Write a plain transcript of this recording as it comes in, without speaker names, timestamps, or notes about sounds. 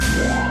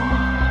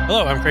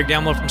Hello, I'm Craig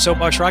Download from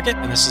Soapbox Rocket,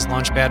 and this is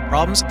Launchpad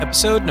Problems,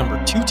 episode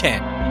number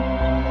 210.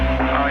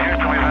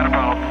 Houston, we've had a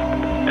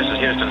problem. This is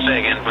Houston. Say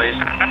again, please.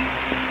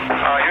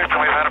 Houston,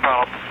 we've had a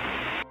problem.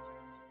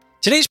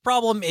 Today's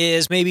problem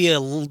is maybe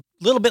a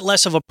little bit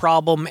less of a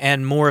problem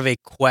and more of a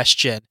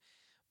question,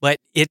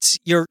 but it's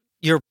your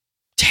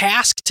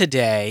task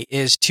today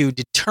is to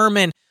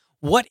determine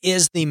what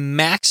is the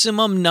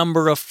maximum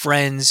number of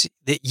friends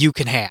that you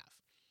can have.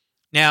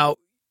 Now,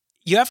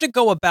 you have to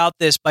go about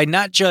this by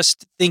not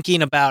just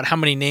thinking about how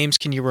many names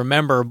can you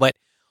remember, but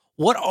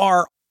what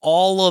are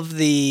all of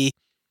the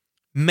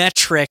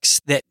metrics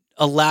that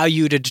allow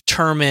you to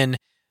determine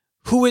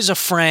who is a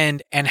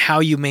friend and how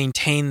you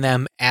maintain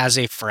them as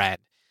a friend.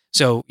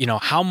 So,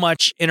 how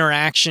much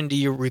interaction do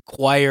you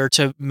require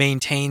to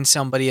maintain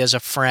somebody as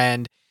a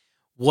friend?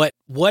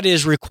 What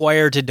is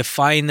required to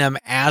define them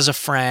as a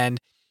friend?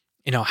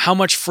 How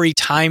much free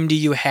time do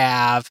you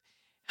have?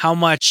 How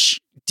much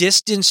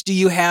distance do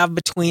you have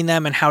between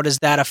them, and how does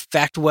that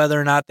affect whether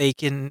or not they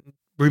can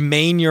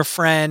remain your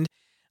friend?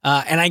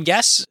 And I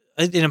guess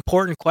an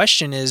important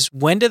question is,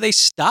 when do they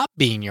stop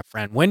being your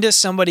friend? When does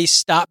somebody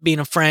stop being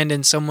a friend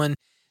and someone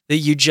that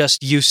you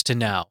just used to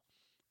know?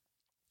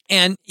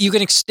 And you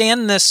can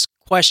extend this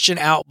question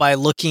out by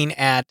looking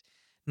at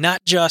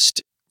not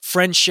just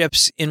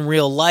friendships in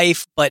real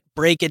life, but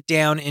break it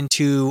down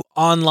into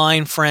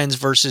online friends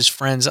versus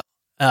friends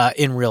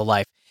in real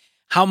life.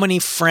 How many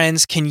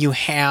friends can you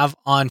have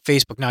on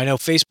Facebook? Now, I know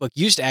Facebook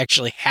used to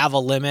actually have a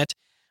limit.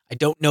 I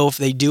don't know if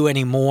they do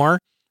anymore,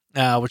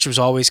 which was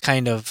always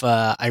kind of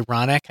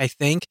ironic, I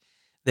think,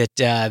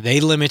 that they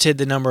limited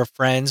the number of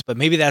friends, but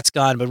maybe that's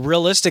gone. But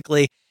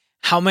realistically,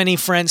 how many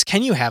friends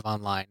can you have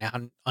online,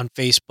 on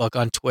Facebook,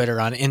 on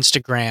Twitter, on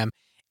Instagram,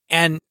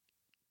 and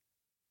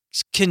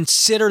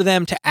consider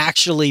them to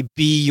actually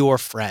be your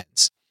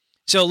friends?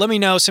 So let me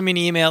know. Send me an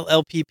email,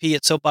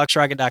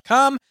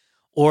 lpp@soapboxrocket.com.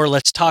 Or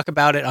let's talk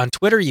about it on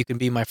Twitter. You can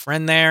be my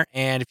friend there.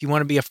 And if you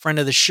want to be a friend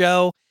of the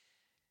show,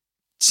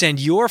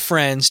 send your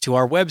friends to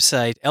our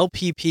website,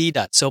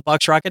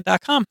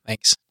 lpp.soapboxrocket.com.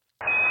 Thanks.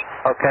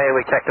 Okay,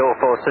 we checked all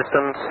four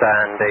systems,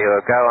 and you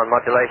were go on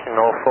modulation,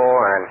 all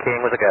four, and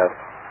keying was a go.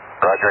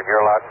 Roger,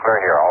 you're loud and clear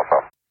here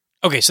also.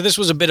 Okay, so this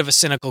was a bit of a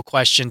cynical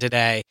question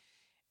today.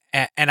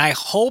 And I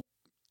hope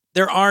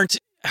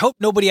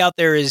nobody out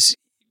there is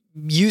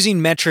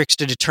using metrics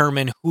to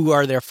determine who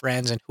are their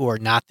friends and who are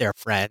not their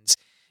friends.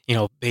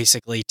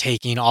 Basically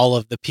taking all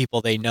of the people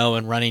they know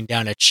and running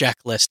down a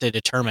checklist to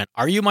determine,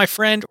 are you my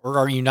friend or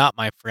are you not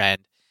my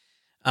friend?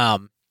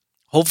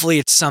 Hopefully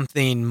it's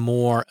something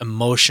more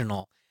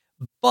emotional.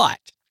 But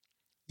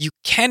you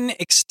can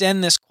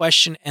extend this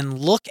question and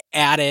look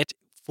at it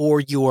for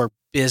your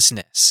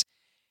business.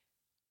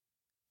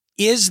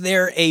 Is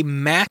there a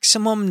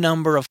maximum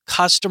number of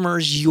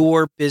customers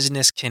your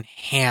business can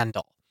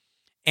handle?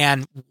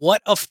 And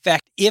what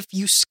effect, if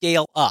you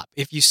scale up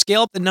the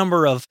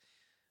number of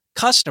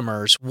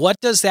customers, what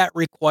does that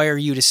require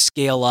you to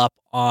scale up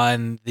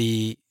on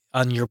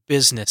your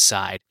business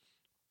side?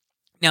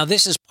 Now,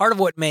 this is part of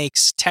what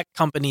makes tech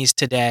companies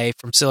today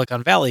from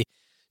Silicon Valley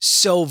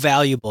so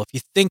valuable. If you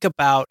think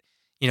about,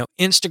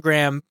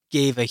 Instagram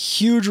gave a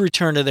huge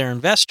return to their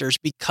investors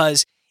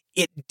because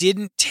it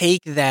didn't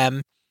take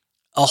them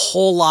a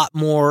whole lot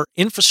more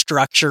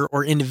infrastructure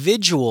or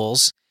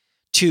individuals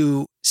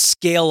to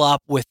scale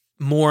up with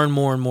more and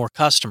more and more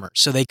customers.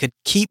 So they could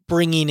keep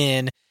bringing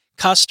in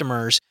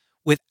customers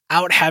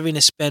without having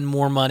to spend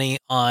more money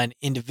on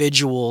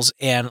individuals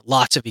and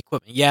lots of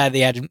equipment. Yeah,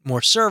 they added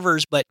more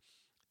servers, but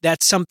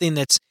that's something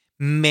that's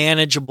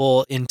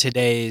manageable in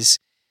today's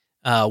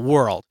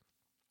world.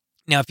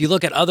 Now, if you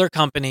look at other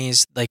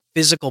companies like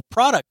physical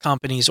product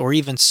companies or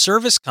even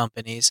service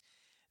companies,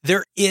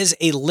 there is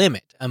a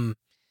limit.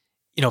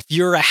 If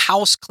you're a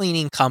house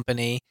cleaning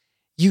company,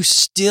 you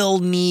still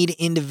need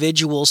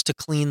individuals to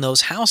clean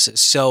those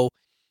houses. So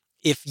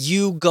if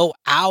you go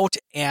out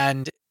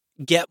and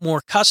get more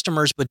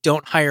customers but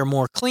don't hire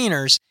more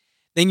cleaners,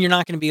 then you're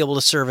not going to be able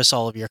to service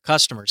all of your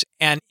customers.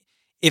 And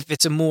if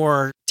it's a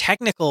more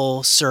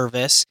technical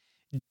service,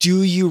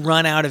 do you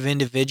run out of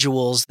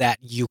individuals that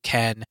you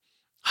can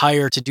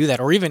hire to do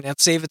that? Or even,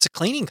 let's say if it's a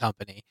cleaning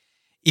company,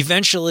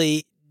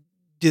 eventually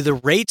do the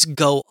rates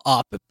go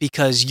up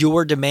because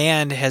your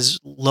demand has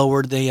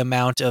lowered the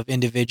amount of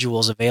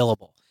individuals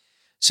available?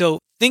 So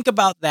think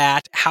about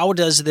that. How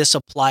does this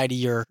apply to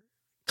your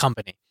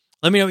company?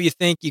 Let me know what you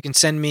think. You can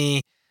send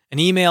me an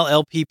email,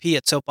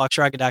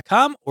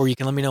 lpp@soapboxrocket.com, or you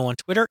can let me know on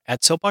Twitter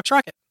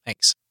 @soapboxrocket.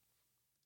 Thanks.